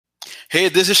Hey,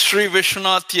 this is Sri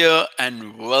Vishwanath here,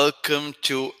 and welcome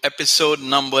to episode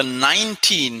number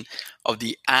 19 of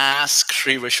the Ask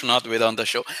Sri Vishwanath Vedanta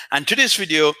show. And today's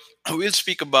video, we'll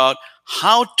speak about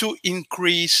how to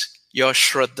increase your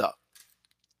Shraddha.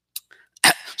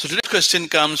 So today's question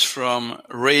comes from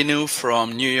Renu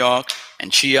from New York,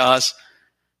 and she asks,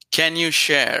 can you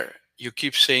share, you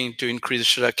keep saying to increase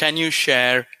Shraddha, can you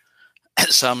share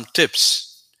some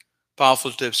tips,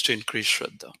 powerful tips to increase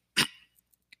Shraddha?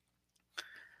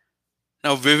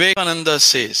 Now, Vivekananda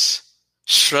says,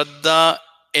 Shraddha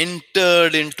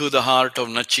entered into the heart of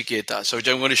Nachiketa. So, which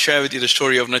I'm going to share with you the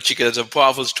story of Nachiketa. It's a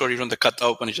powerful story from the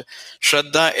Katha Upanishad.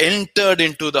 Shraddha entered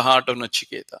into the heart of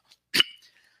Nachiketa.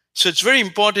 So, it's very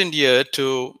important here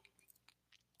to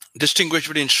distinguish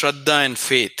between Shraddha and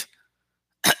faith.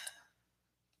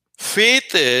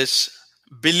 Faith is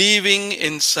believing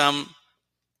in some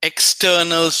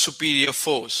external superior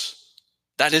force.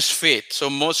 That is faith. So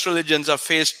most religions are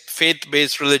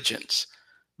faith-based religions,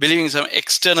 believing in some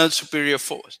external superior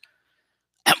force.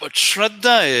 But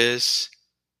Shraddha is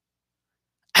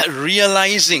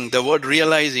realizing the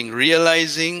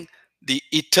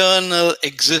eternal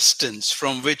existence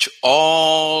from which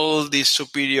all these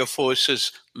superior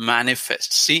forces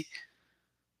manifest. See?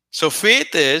 So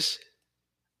faith is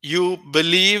you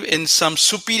believe in some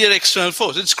superior external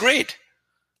force. It's great,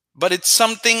 but it's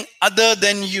something other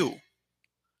than you.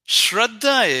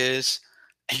 Shraddha is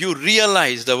you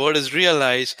realize, the word is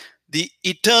realize, the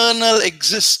eternal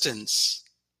existence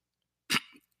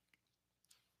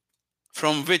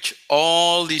from which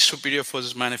all these superior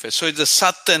forces manifest. So it's the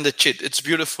Sat and the Chit. It's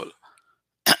beautiful.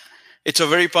 It's a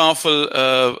very powerful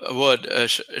word,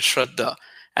 Shraddha.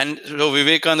 And so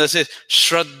Vivekananda says,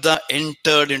 Shraddha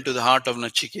entered into the heart of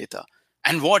Nachiketa.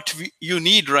 And what you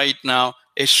need right now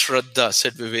is Shraddha,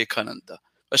 said Vivekananda.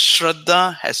 A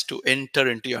Shraddha has to enter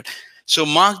into your heart. So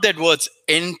mark that words,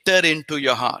 enter into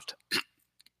your heart.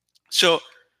 So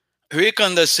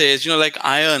Vivekananda says, like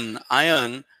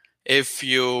iron, if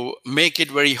you make it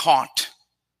very hot,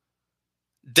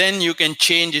 then you can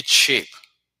change its shape.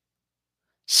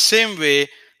 Same way,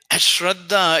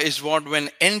 Shraddha is what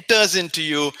when enters into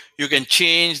you, you can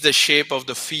change the shape of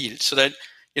the field. So that,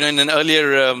 in an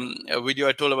earlier video,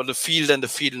 I told about the field and the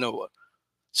field knower.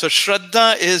 So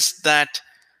Shraddha is that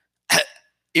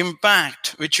impact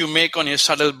which you make on your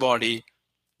subtle body,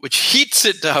 which heats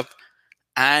it up,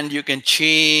 and you can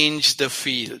change the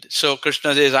field. So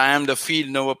Krishna says, I am the field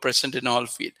knower present in all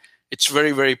field. It's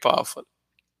very, very powerful.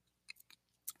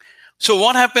 So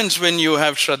what happens when you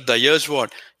have Shraddha? Here's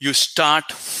what. You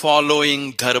start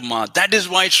following Dharma. That is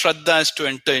why Shraddha has to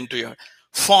enter into your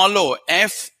follow,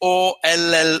 Follow.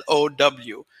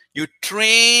 You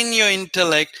train your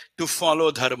intellect to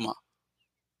follow Dharma.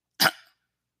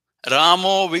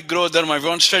 Ramo Vigro Dharma. If you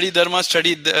want to study Dharma,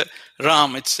 study the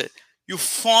Ram. It's it. You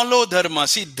follow Dharma.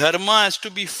 See, Dharma has to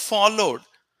be followed.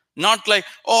 Not like,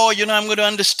 I'm going to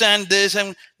understand this.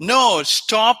 No,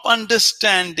 stop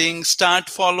understanding, start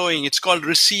following. It's called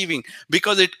receiving.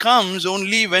 Because it comes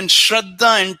only when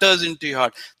Shraddha enters into your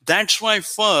heart. That's why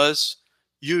first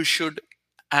you should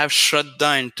have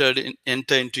Shraddha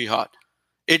enter into your heart.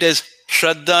 It is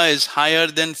Shraddha is higher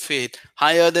than faith,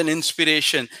 higher than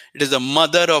inspiration. It is the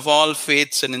mother of all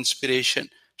faiths and inspiration.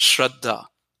 Shraddha.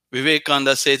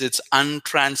 Vivekananda says it's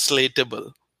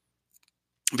untranslatable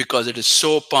because it is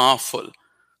so powerful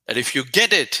that if you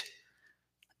get it,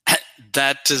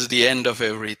 that is the end of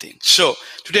everything. So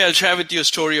today I'll share with you a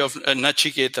story of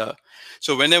Nachiketa.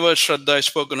 So whenever Shraddha is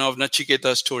spoken of,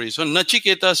 Nachiketa's story. So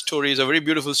Nachiketa's story is a very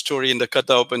beautiful story in the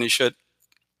Katha Upanishad.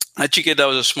 Nachiketa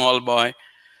was a small boy.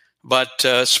 But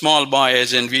small boy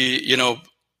as in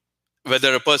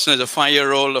whether a person is a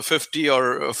 5-year-old or 50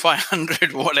 or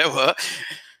 500, whatever,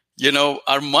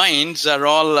 our minds are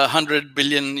all 100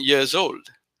 billion years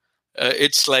old.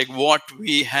 It's like what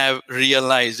we have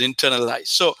realized, internalized.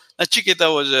 So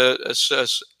Nachiketa was a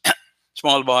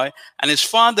small boy, and his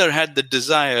father had the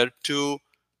desire to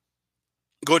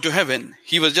go to heaven.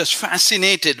 He was just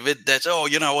fascinated with that.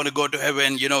 I want to go to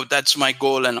heaven. That's my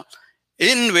goal. And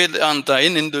in Vedanta,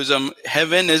 in Hinduism,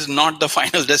 heaven is not the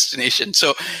final destination.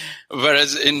 So,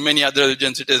 whereas in many other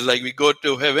religions, it is like we go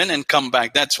to heaven and come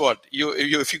back. That's what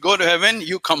if you go to heaven,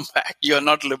 you come back. You are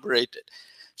not liberated.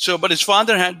 So, but his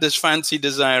father had this fancy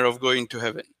desire of going to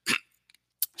heaven.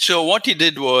 So, what he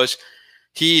did was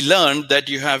he learned that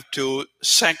you have to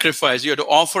sacrifice. You have to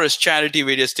offer as charity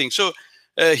various things. So,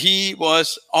 he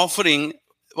was offering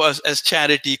as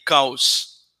charity cows.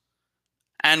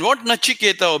 And what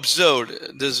Nachiketa observed,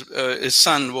 his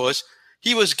son, was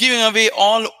he was giving away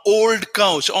all old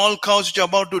cows, all cows which are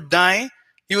about to die.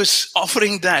 He was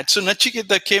offering that. So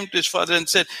Nachiketa came to his father and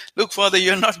said, look, father,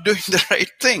 you're not doing the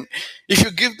right thing. If you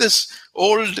give this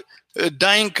old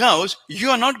dying cows, you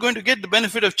are not going to get the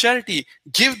benefit of charity.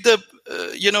 Give the,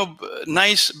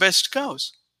 nice best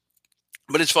cows.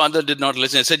 But his father did not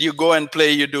listen. He said, you go and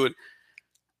play, you do it.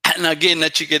 And again,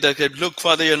 Nachiketa said, look,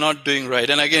 father, you're not doing right.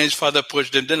 And again, his father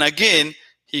pushed him. Then again,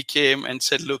 he came and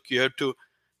said, look,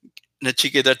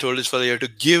 Nachiketa told his father, you have to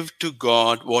give to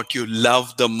God what you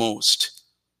love the most.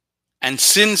 And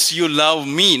since you love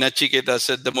me, Nachiketa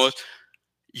said the most,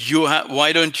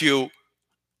 why don't you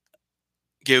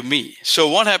give me? So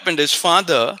what happened, his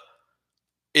father,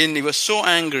 he was so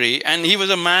angry, and he was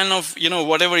a man of,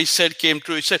 whatever he said came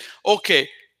true. He said, okay,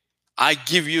 I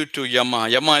give you to Yama.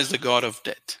 Yama is the god of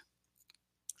death.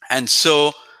 And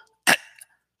so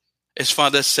his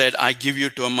father said, I give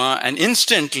you to Yama. And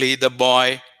instantly the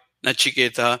boy,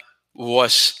 Nachiketa,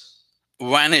 was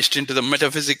vanished into the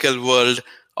metaphysical world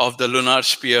of the lunar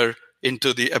sphere,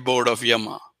 into the abode of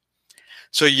Yama.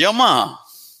 So Yama,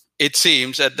 it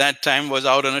seems, at that time was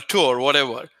out on a tour,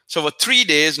 whatever. So for 3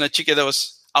 days, Nachiketa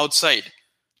was outside,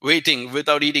 waiting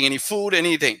without eating any food,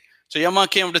 anything. So Yama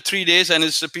came after 3 days, and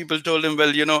his people told him,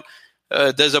 well,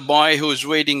 there's a boy who's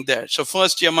waiting there. So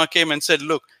first Yama came and said,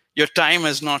 look, your time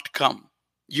has not come.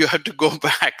 You have to go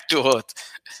back to earth.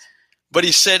 But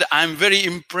he said, I'm very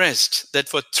impressed that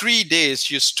for 3 days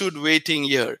you stood waiting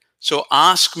here. So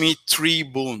ask me 3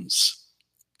 boons,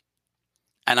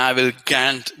 and I will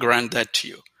grant that to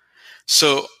you.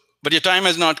 So, but your time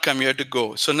has not come, you have to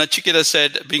go. So Nachiketa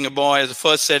said, being a boy,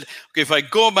 first said, okay, if I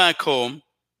go back home,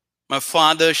 my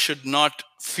father should not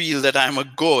feel that I'm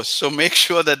a ghost. So make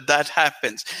sure that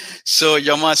happens. So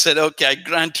Yama said, okay, I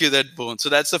grant you that boon. So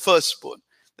that's the first boon.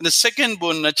 And the second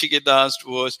boon Nachiketa asked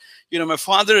was, my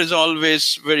father is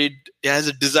always he has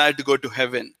a desire to go to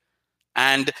heaven.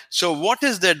 And so what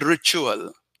is that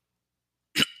ritual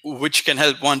which can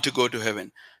help one to go to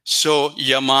heaven? So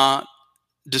Yama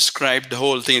described the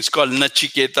whole thing. It's called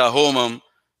Nachiketa Homam.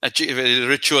 A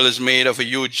ritual is made of a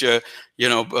huge,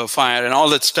 fire and all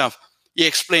that stuff. He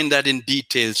explained that in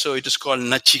detail. So it is called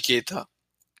Nachiketa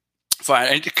fire.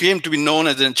 And it came to be known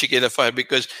as the Nachiketa fire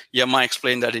because Yama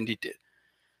explained that in detail.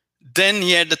 Then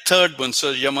he had the third boon.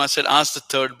 So Yama said, ask the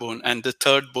third boon. And the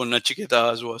third boon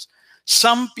Nachiketa asked was,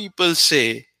 some people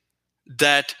say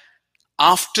that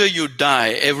after you die,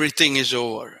 everything is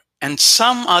over. And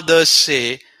some others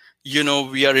say,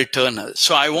 we are eternal.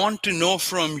 So I want to know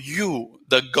from you,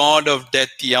 the god of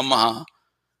death, Yama,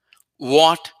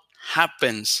 what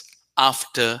happens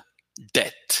after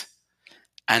death.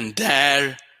 And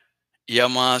there,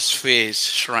 Yama's face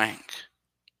shrank.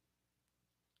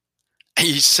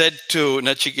 He said to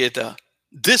Nachiketa,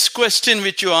 this question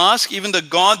which you ask, even the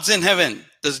gods in heaven,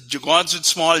 the gods with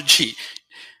small g,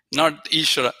 not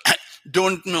Ishvara,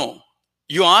 don't know.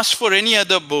 You ask for any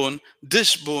other boon,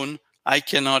 this boon, I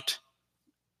cannot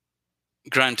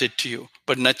grant it to you.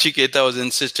 But Nachiketa was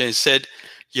insistent. He said,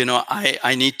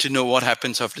 I need to know what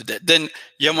happens after death. Then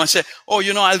Yama said,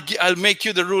 I'll make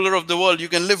you the ruler of the world. You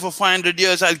can live for 500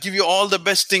 years. I'll give you all the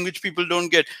best thing which people don't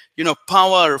get.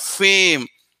 Power, fame,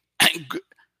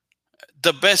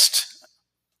 the best,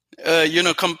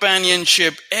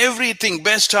 companionship, everything,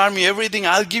 best army, everything.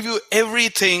 I'll give you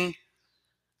everything.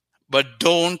 But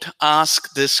don't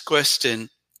ask this question,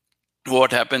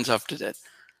 what happens after death?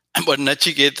 But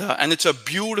Nachiketa, and it's a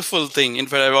beautiful thing. In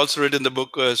fact, I've also written the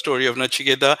book, story of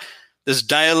Nachiketa, this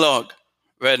dialogue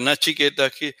where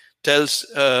Nachiketa tells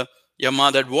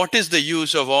Yama that what is the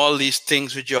use of all these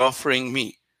things which you're offering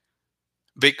me?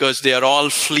 Because they are all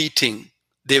fleeting.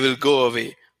 They will go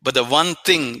away. But the one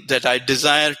thing that I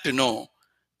desire to know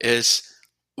is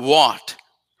what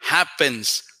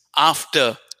happens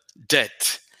after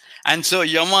death. And so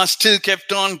Yama still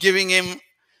kept on giving him,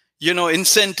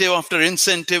 incentive after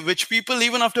incentive, which people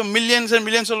even after millions and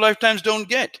millions of lifetimes don't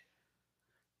get.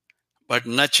 But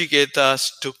Nachiketa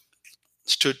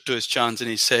stood to his chance and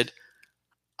he said,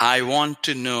 I want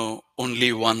to know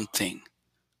only one thing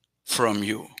from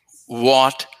you.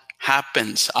 What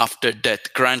happens after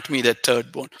death? Grant me the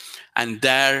third boon. And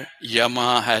there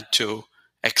Yama had to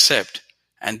accept.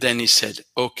 And then he said,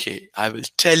 okay, I will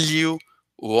tell you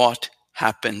what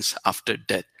happens after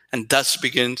death. And thus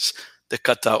begins the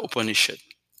Katha Upanishad.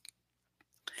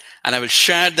 And I will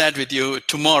share that with you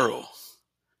tomorrow.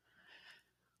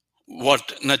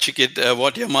 What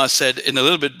Yama said in a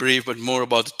little bit brief, but more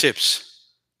about the tips.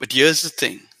 But here's the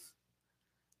thing.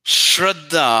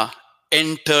 Shraddha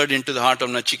entered into the heart of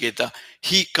Nachiketa.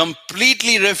 He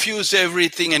completely refused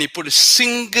everything and he put a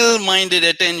single-minded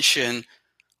attention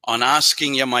on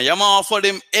asking Yama. Yama offered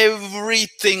him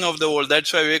everything of the world.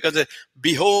 That's why Vivekananda said,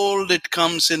 behold, it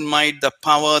comes in might, the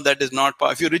power that is not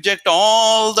power. If you reject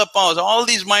all the powers, all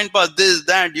these mind powers, this,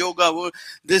 that, yoga,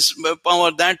 this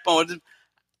power, that power,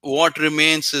 what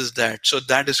remains is that. So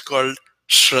that is called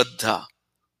Shraddha.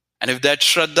 And if that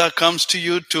Shraddha comes to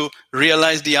you to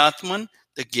realize the Atman,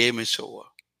 the game is over.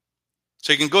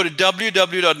 So you can go to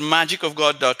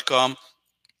www.magicofgod.com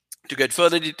to get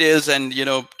further details and,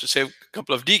 to save a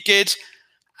couple of decades.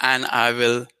 And I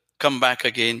will come back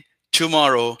again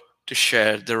tomorrow to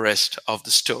share the rest of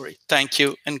the story. Thank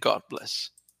you and God bless.